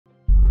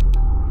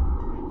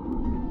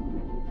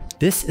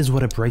This is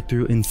what a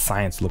breakthrough in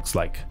science looks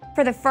like.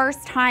 For the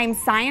first time,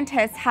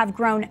 scientists have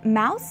grown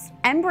mouse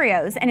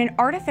embryos in an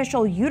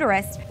artificial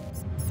uterus.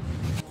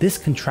 This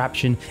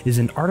contraption is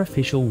an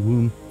artificial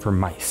womb for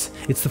mice.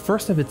 It's the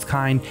first of its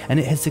kind, and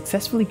it has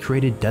successfully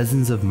created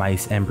dozens of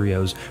mice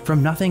embryos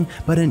from nothing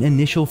but an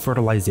initial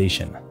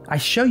fertilization. I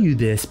show you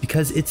this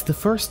because it's the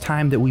first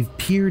time that we've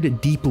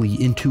peered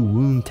deeply into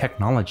womb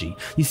technology.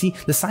 You see,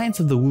 the science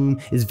of the womb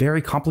is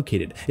very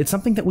complicated. It's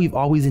something that we've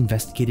always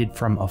investigated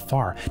from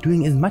afar,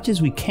 doing as much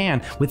as we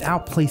can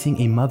without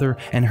placing a mother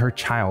and her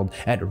child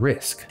at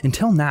risk.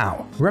 Until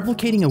now,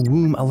 replicating a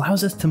womb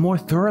allows us to more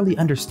thoroughly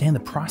understand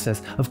the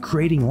process of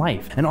creating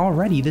life, and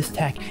already this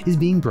tech is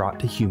being brought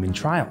to human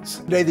trials.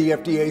 Today, the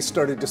FDA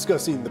started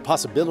discussing the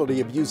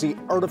possibility of using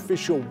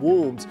artificial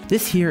wombs.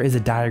 This here is a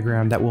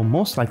diagram that will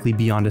most likely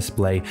be on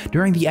display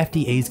during the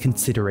FDA's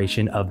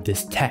consideration of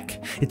this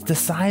tech. It's the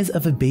size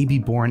of a baby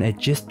born at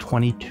just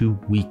 22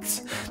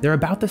 weeks. They're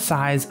about the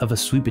size of a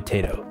sweet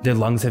potato. Their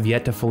lungs have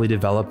yet to fully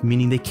develop,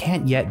 meaning they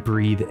can't yet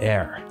breathe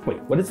air.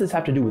 Wait, what does this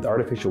have to do with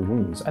artificial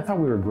wombs? I thought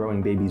we were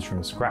growing babies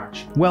from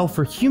scratch. Well,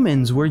 for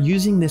humans, we're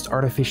using this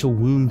artificial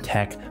womb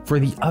tech for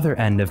the other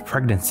end of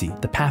pregnancy,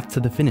 the path to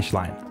the finish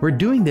line. We're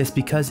doing this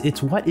because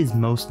it's what is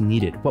most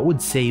needed, what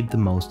would save the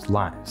most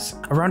lives.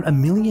 Around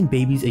 1 million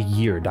babies a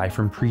year die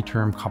from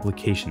preterm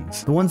complications.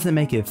 The ones that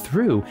make it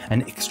through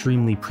an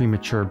extremely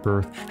premature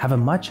birth have a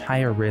much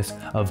higher risk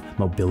of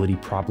mobility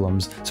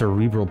problems,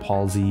 cerebral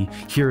palsy,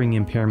 hearing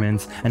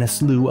impairments, and a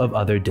slew of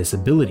other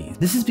disabilities.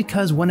 This is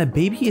because when a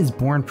baby is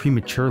born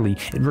prematurely,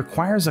 it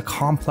requires a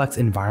complex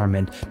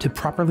environment to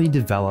properly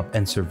develop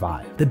and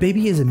survive. The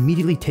baby is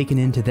immediately taken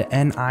into the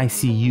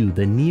NICU,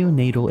 the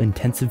Neonatal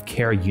Intensive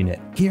Care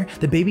Unit. Here,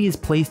 the baby is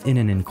placed in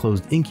an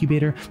enclosed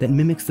incubator that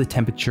mimics the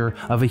temperature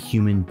of a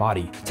human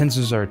body.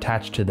 Sensors are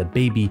attached to the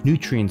baby,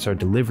 nutrients are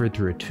delivered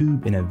through a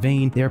tube in a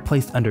vein, they are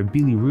placed under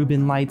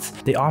bilirubin lights,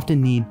 they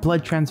often need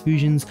blood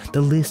transfusions, the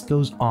list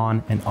goes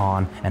on and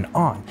on and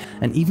on.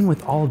 And even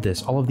with all of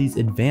this, all of these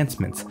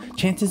advancements,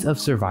 chances of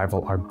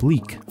survival are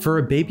bleak. For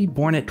a baby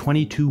born at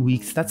 22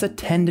 weeks, that's a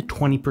 10 to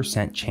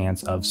 20%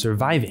 chance of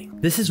surviving.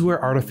 This is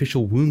where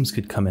artificial wombs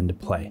could come into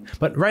play.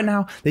 But right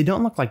now, they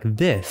don't look like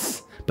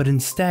this, but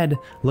instead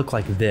look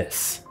like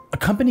this. A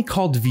company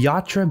called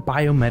Viatra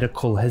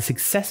Biomedical has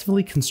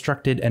successfully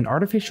constructed an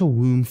artificial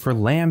womb for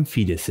lamb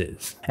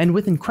fetuses, and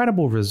with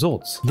incredible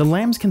results. The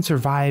lambs can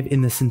survive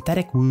in the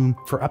synthetic womb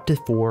for up to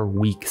 4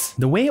 weeks.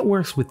 The way it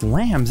works with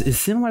lambs is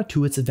similar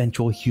to its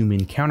eventual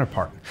human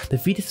counterpart. The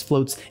fetus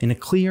floats in a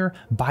clear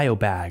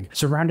biobag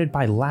surrounded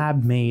by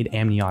lab-made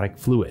amniotic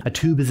fluid. A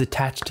tube is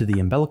attached to the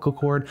umbilical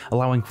cord,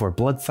 allowing for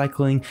blood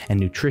cycling and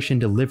nutrition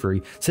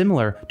delivery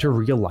similar to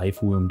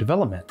real-life womb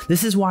development.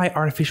 This is why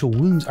artificial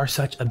wombs are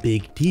such a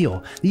big deal.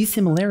 These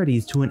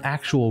similarities to an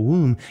actual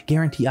womb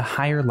guarantee a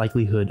higher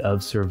likelihood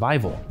of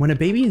survival. When a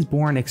baby is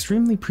born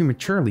extremely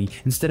prematurely,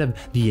 instead of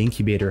the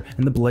incubator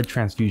and the blood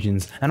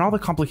transfusions and all the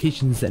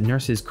complications that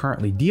nurses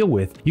currently deal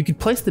with, you could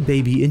place the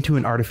baby into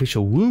an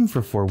artificial womb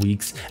for 4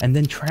 weeks and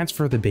then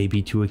transfer the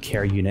baby to a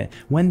care unit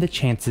when the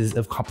chances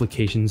of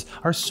complications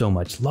are so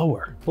much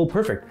lower. Well,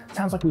 perfect.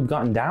 Sounds like we've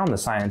gotten down the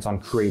science on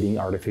creating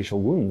artificial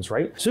wombs,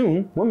 right?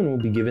 Soon, women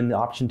will be given the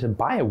option to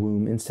buy a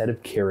womb instead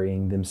of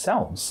carrying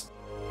themselves.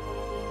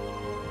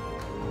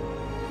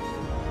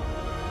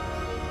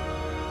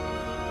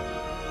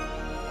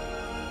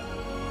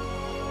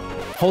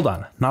 Hold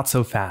on, not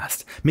so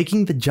fast.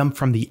 Making the jump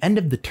from the end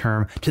of the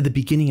term to the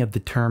beginning of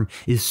the term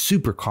is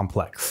super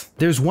complex.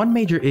 There's one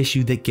major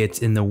issue that gets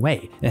in the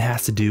way. It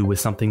has to do with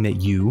something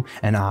that you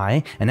and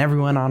I and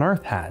everyone on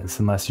Earth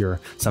has, unless you're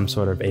some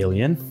sort of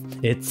alien.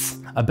 It's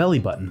a belly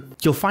button.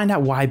 You'll find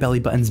out why belly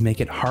buttons make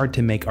it hard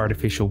to make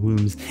artificial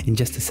wombs in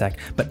just a sec,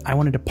 but I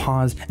wanted to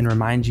pause and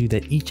remind you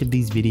that each of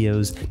these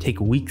videos take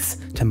weeks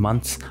to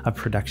months of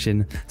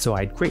production, so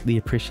I'd greatly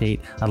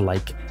appreciate a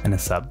like and a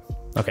sub.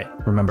 Okay,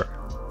 remember,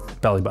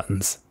 belly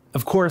buttons.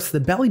 Of course, the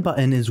belly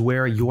button is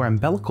where your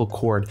umbilical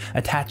cord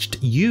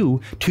attached you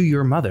to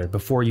your mother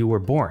before you were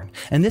born,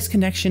 and this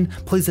connection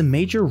plays a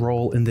major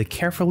role in the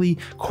carefully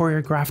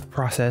choreographed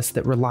process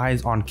that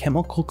relies on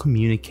chemical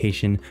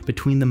communication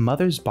between the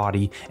mother's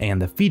body and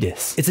the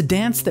fetus. It's a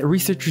dance that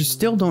researchers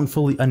still don't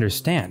fully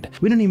understand.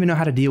 We don't even know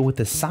how to deal with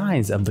the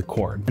size of the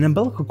cord. An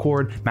umbilical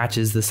cord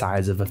matches the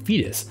size of a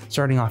fetus,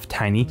 starting off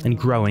tiny and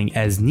growing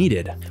as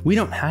needed. We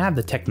don't have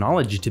the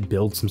technology to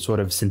build some sort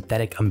of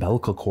synthetic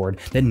umbilical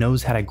cord that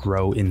knows how to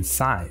grow in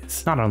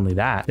size. Not only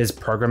that, there's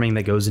programming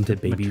that goes into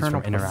babies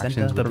from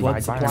interactions with the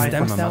blood supply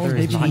stem cells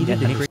baby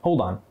needed.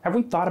 Hold on, have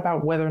we thought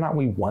about whether or not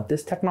we want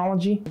this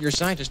technology? Your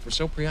scientists were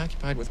so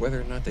preoccupied with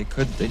whether or not they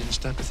could, they didn't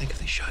stop to think if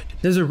they should.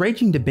 There's a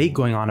raging debate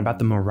going on about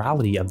the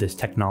morality of this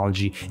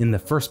technology in the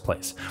first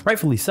place,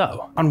 rightfully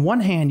so. On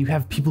one hand, you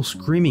have people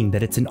screaming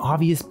that it's an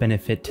obvious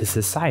benefit to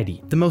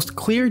society. The most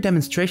clear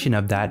demonstration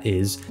of that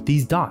is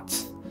these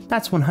dots.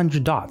 That's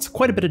 100 dots,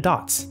 quite a bit of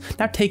dots.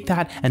 Now take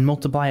that and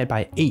multiply it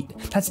by 8.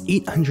 That's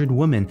 800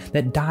 women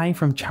that die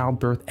from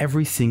childbirth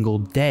every single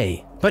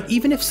day. But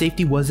even if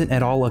safety wasn't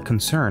at all a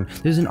concern,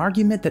 there's an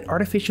argument that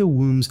artificial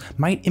wombs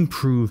might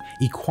improve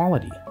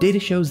equality. Data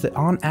shows that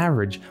on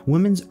average,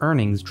 women's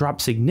earnings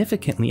drop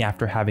significantly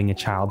after having a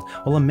child,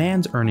 while a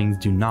man's earnings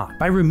do not.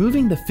 By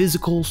removing the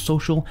physical,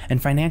 social,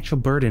 and financial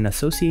burden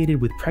associated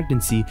with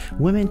pregnancy,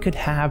 women could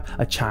have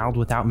a child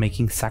without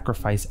making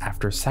sacrifice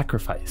after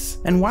sacrifice.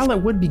 And while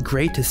it would be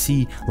great to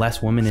see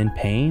less women in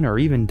pain or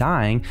even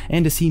dying,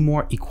 and to see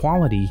more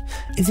equality,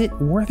 is it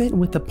worth it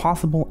with the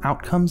possible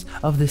outcomes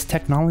of this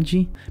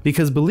technology?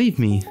 Because believe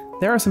me,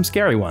 there are some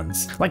scary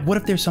ones. Like, what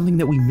if there's something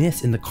that we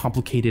miss in the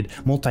complicated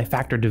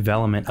multi-factor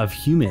development of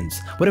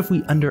humans? What if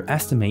we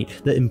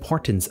underestimate the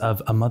importance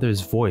of a mother's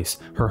voice,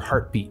 her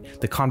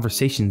heartbeat, the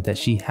conversations that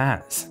she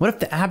has? What if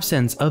the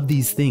absence of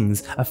these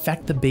things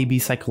affect the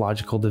baby's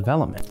psychological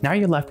development? Now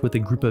you're left with a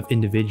group of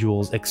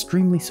individuals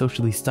extremely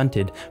socially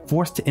stunted,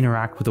 forced to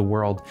interact with a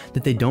world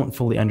that they don't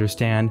fully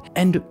understand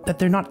and that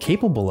they're not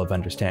capable of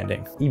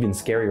understanding. Even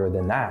scarier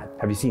than that,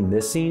 have you seen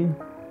this scene?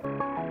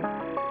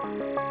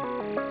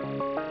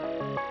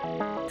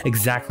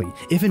 Exactly.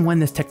 If and when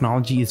this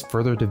technology is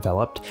further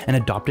developed and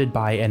adopted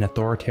by an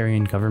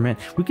authoritarian government,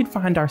 we could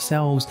find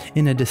ourselves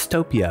in a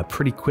dystopia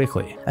pretty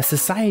quickly. A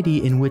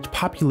society in which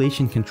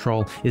population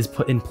control is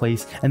put in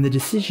place and the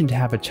decision to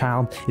have a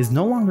child is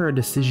no longer a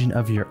decision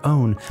of your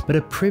own, but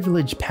a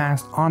privilege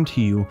passed on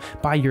to you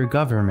by your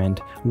government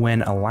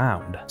when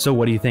allowed. So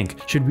what do you think?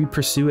 Should we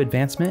pursue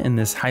advancement in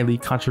this highly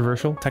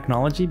controversial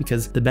technology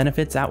because the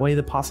benefits outweigh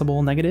the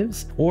possible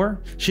negatives?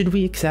 Or should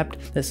we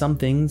accept that some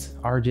things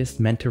are just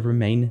meant to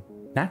remain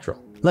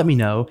natural? Let me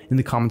know in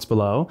the comments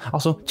below.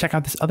 Also, check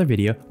out this other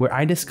video where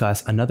I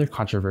discuss another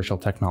controversial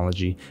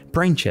technology,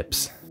 brain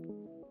chips.